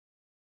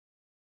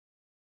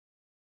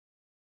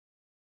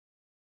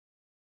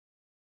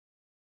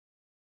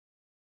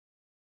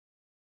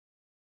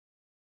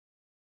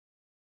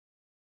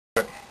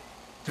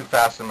too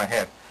fast in my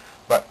head.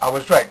 But I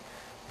was right.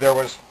 There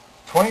was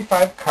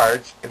 25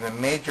 cards in the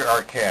major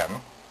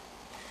arcane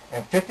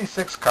and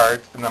 56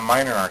 cards in the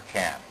minor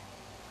arcane.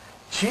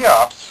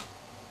 Cheops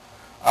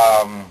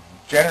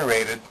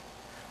generated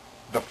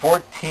the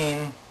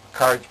 14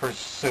 cards per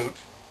suit,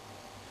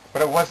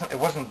 but it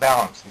wasn't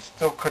balanced. You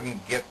still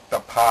couldn't get the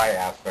pie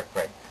aspect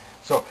right.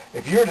 So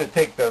if you were to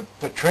take the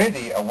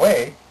Trinity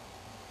away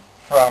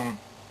from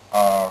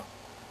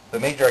the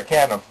major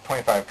arcane of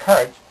 25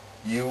 cards,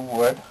 you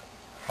would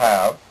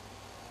have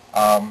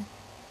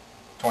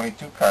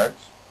 22 cards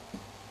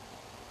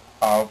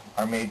of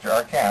our major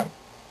arcane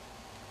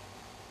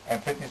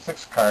and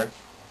 56 cards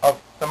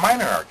of the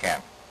minor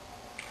arcane.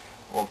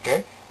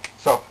 Okay,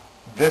 so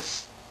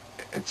this,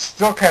 it's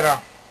still kind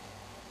of,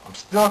 I'm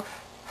still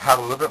have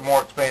a little bit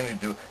more explaining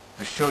to do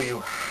to show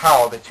you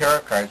how the tarot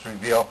cards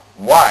reveal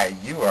why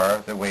you are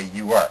the way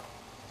you are,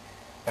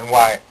 and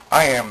why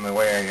I am the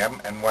way I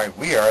am, and why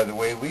we are the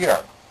way we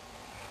are.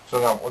 So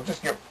now we'll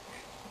just get,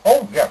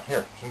 oh yeah,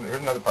 here's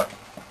another part.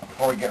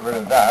 Before we get rid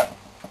of that,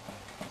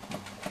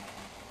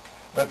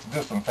 let's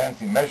do some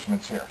fancy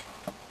measurements here.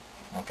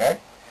 Okay?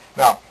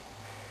 Now,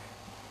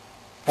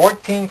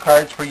 14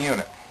 cards per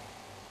unit.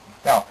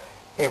 Now,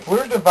 if we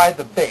were to divide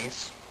the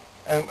base,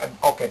 and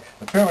okay,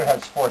 the pyramid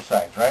has 4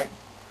 sides, right?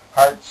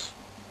 Hearts,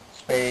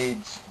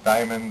 spades,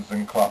 diamonds,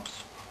 and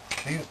clubs.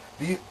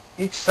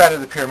 Each side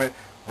of the pyramid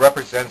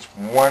represents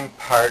one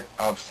part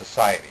of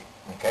society,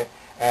 okay?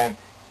 And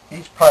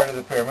each part of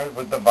the pyramid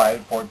was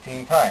divided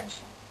 14 times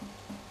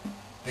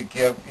to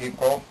give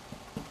equal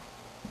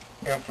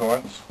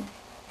influence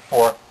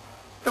for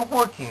the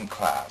working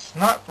class,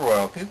 not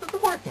royalty, but the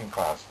working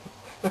class.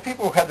 The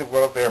people who had to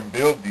go out there and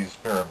build these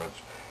pyramids,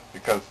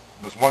 because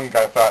this one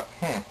guy thought,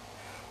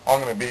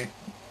 I'm going to be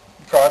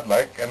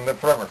godlike and live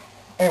forever.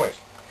 Anyways,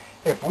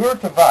 if we were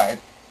to divide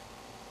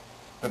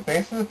the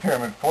base of the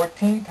pyramid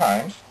 14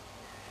 times,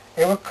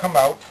 it would come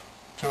out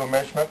to a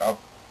measurement of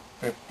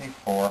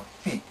 54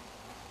 feet.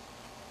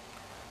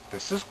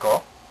 This is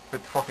called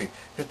 54 feet.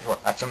 54,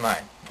 that's a 9.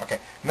 Okay,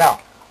 now,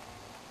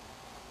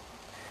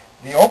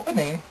 the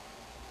opening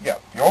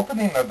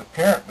of the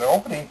pyramid, the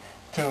opening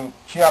to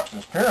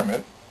Cheops'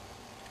 pyramid,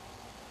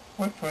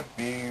 which would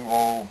be,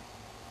 well,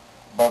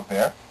 about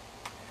there.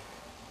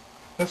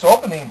 This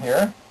opening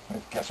here,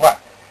 guess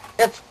what?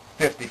 It's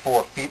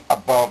 54 feet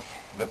above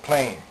the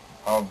plane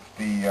of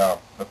the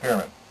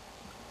pyramid.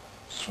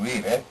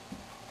 Sweet, eh?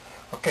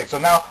 Okay, so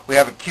now we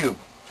have a cube,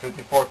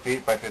 54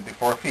 feet by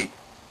 54 feet.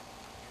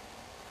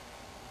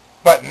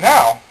 But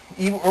now,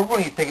 we're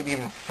going to take it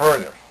even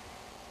further.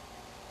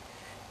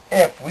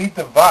 If we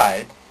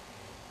divide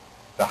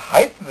the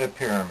height of the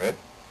pyramid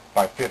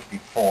by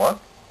 54,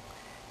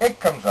 it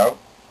comes out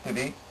to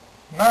be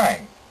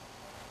 9.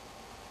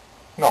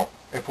 No,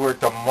 if we were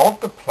to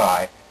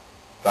multiply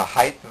the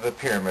height of the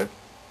pyramid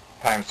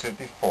times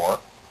 54,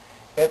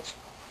 it's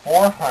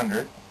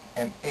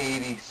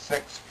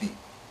 486 feet,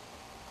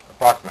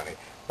 approximately.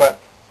 But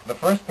the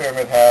first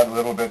pyramid had a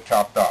little bit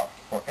chopped off.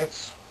 So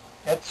it's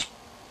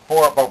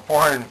about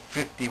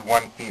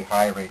 451 feet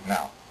high right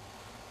now.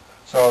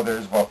 So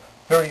there's about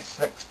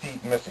 36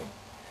 feet missing.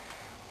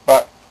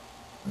 But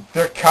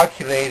they're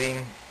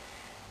calculating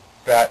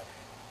that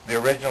the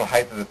original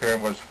height of the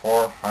pyramid was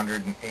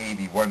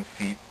 481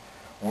 feet,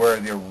 where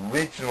the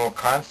original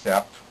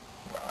concept,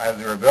 as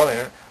they were building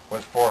it,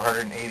 was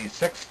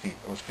 486 feet.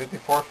 It was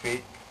 54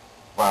 feet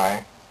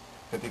by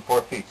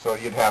 54 feet. So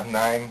you'd have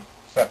 9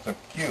 sets of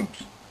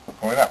cubes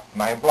going up,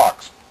 9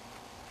 blocks.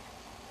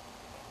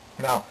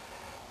 Now,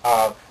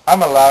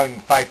 I'm allowing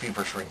 5 feet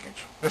for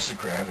shrinkage. This is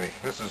gravity.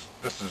 This is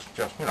just, this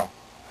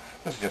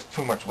is just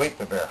too much weight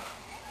to bear.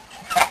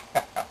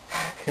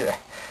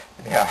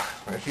 Yeah,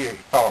 if you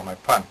follow my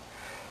pun.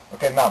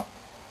 Okay, now,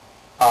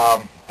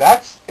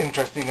 that's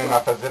interesting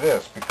enough as it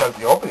is, because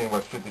the opening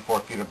was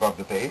 54 feet above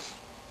the base,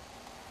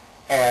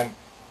 and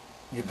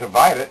you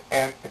divide it,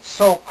 and it's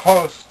so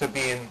close to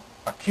being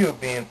a cube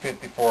being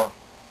 54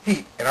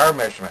 feet in our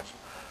measurements.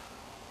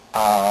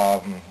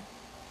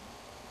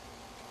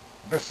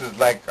 This is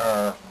like,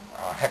 now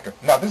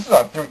this is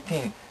on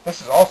 13.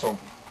 This is also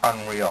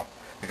unreal,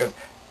 because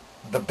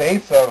the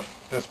base of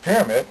this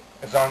pyramid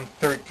is on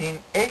 13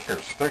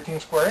 acres, 13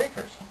 square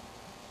acres.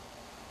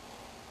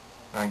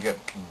 I get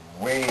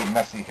way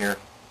messy here,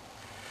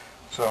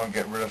 so I'll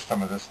get rid of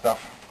some of this stuff.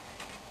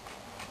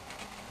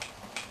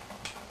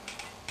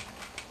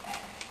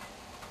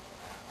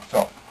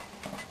 So,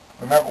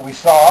 remember we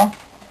saw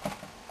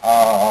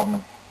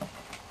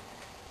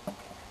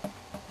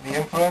the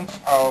influence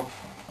of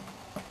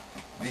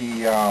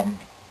the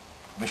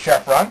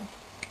chevron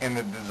in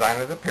the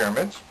design of the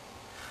pyramids,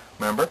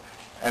 remember,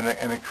 and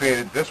it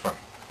created this one,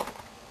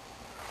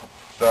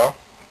 the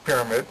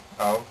pyramid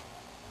of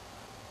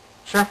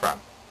chevron,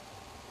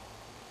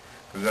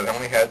 because it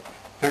only had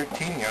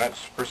 13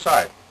 units per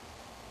side.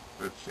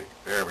 Let's see,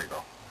 there we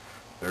go,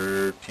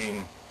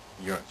 13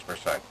 units per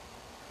side.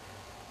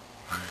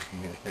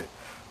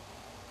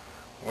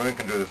 Women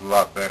can do this a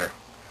lot better,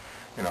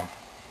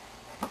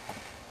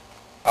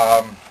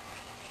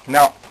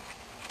 Now,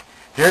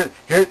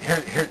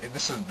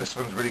 This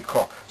one's really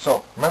cool.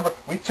 So remember,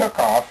 we took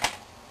off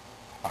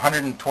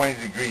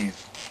 120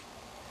 degrees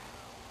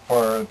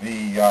for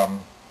the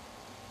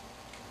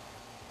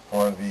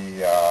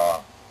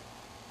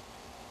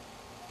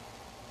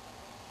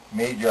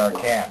major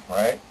arcane,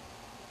 right?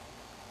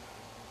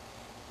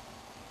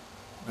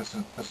 This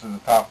is the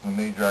top of the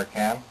major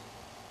arcane,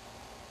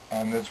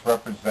 and this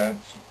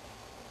represents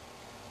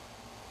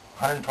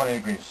 120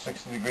 degrees,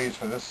 60 degrees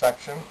for this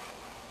section,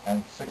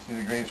 and 60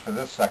 degrees for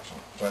this section.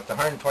 So it's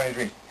 120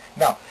 degrees.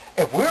 Now,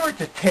 if we were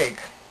to take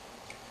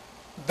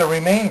the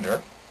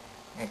remainder,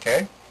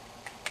 okay,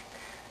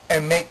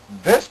 and make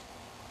this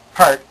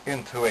part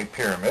into a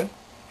pyramid,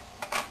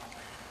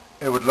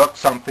 it would look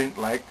something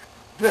like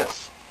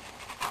this.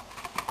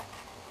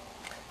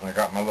 And I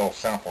got my little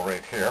sample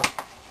right here.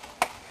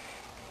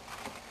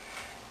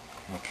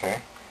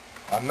 Okay.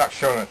 I'm not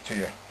showing it to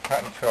you,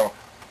 not until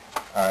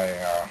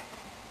I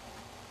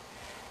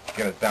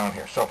get it down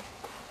here. So,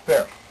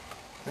 there.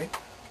 See?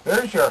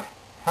 There's your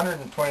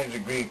 120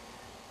 degree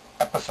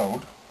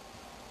episode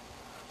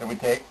that we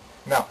take.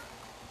 Now,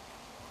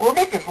 we're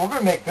going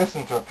to make this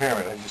into a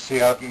pyramid. As you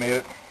see, I've made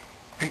it,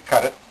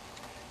 pre-cut it,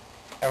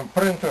 and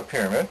put it into a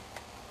pyramid.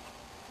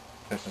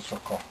 This is so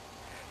cool.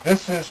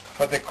 This is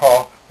what they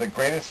call the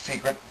greatest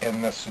secret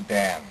in the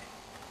Sudan.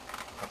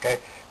 Okay?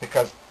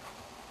 Because,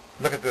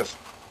 look at this.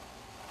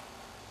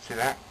 See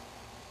that?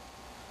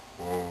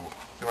 Whoa.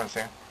 See what I'm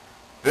saying?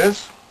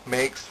 This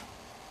makes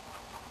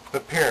the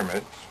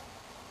pyramids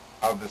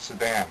of the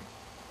Sudan.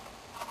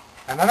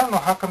 And I don't know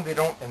how come they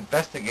don't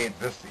investigate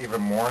this even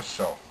more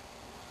so.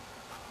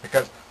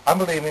 Because I'm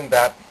believing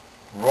that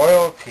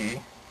royalty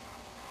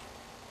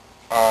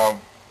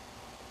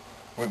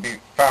would be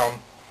found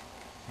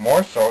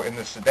more so in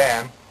the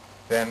Sudan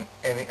than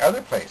any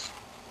other place.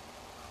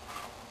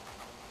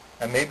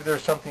 And maybe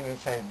there's something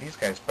inside these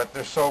guys, but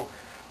they're so,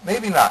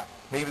 maybe not.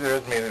 Maybe there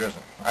is, maybe there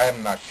isn't. I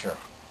am not sure.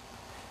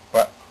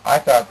 But I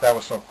thought that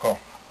was so cool.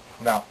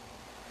 Now,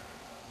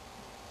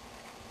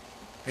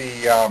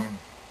 this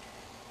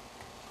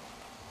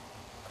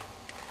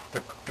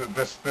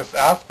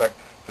aspect,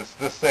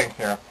 this thing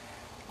here,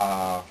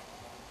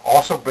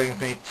 also brings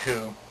me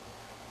to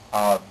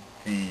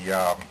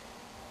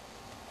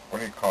what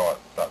do you call it?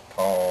 That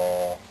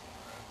tall,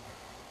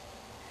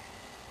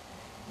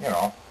 you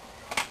know,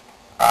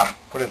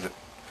 what is it?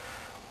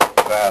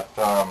 That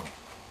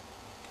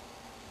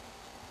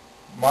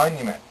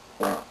monument.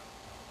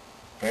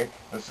 Okay,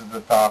 this is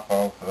the top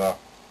of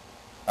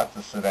that's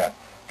the Sudan.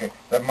 Okay,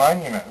 the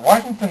monument,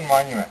 Washington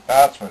Monument,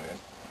 that's what it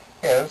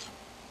is,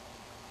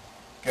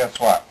 guess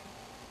what?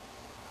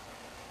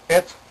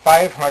 It's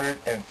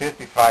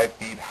 555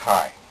 feet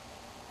high.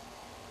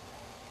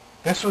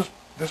 This was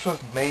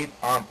made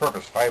on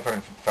purpose,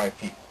 555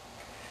 feet,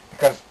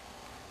 because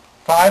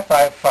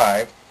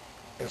 555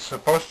 is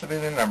supposed to be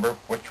the number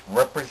which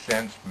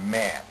represents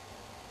man.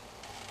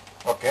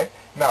 Okay,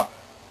 now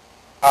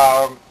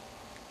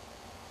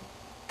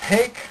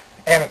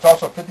and it's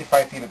also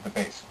 55 feet at the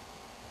base,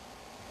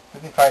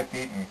 55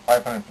 feet and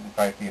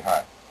 555 feet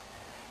high.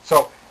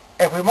 So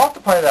if we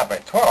multiply that by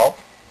 12,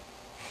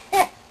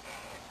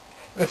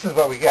 this is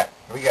what we get.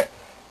 We get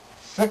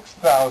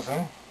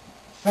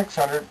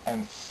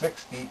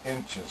 6,660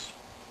 inches.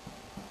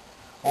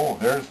 Oh,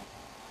 there's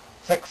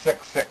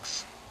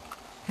 666.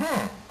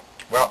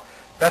 Well,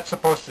 that's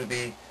supposed to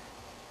be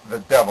the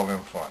devil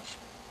influence.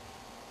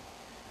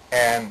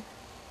 And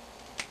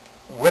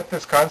with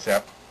this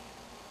concept,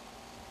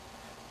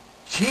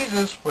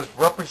 Jesus was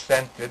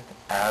represented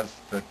as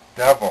the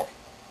devil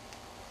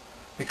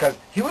because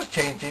he was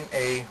changing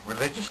a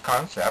religious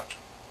concept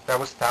that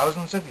was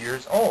thousands of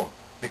years old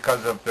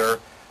because of their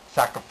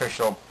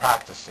sacrificial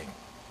practicing.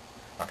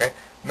 Okay?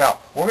 Now,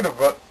 we're going to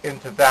go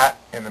into that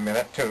in a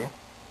minute too,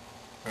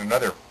 in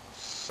another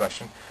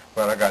session,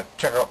 but I got to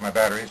check out my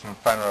batteries and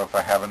find out if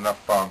I have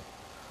enough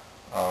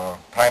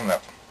time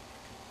left.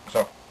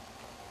 So,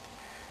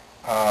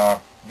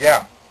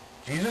 yeah,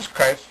 Jesus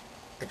Christ,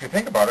 if you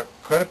think about it,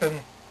 could have been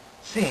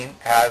seen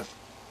as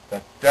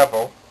the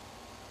devil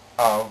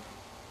of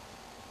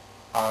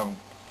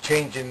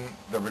changing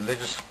the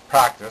religious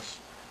practice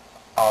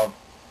of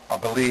a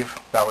belief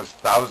that was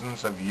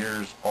thousands of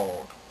years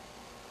old.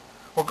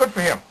 Well, good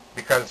for him,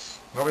 because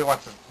nobody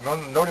wants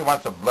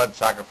a blood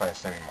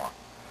sacrifice anymore.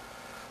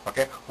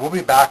 Okay, we'll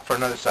be back for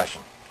another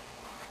session.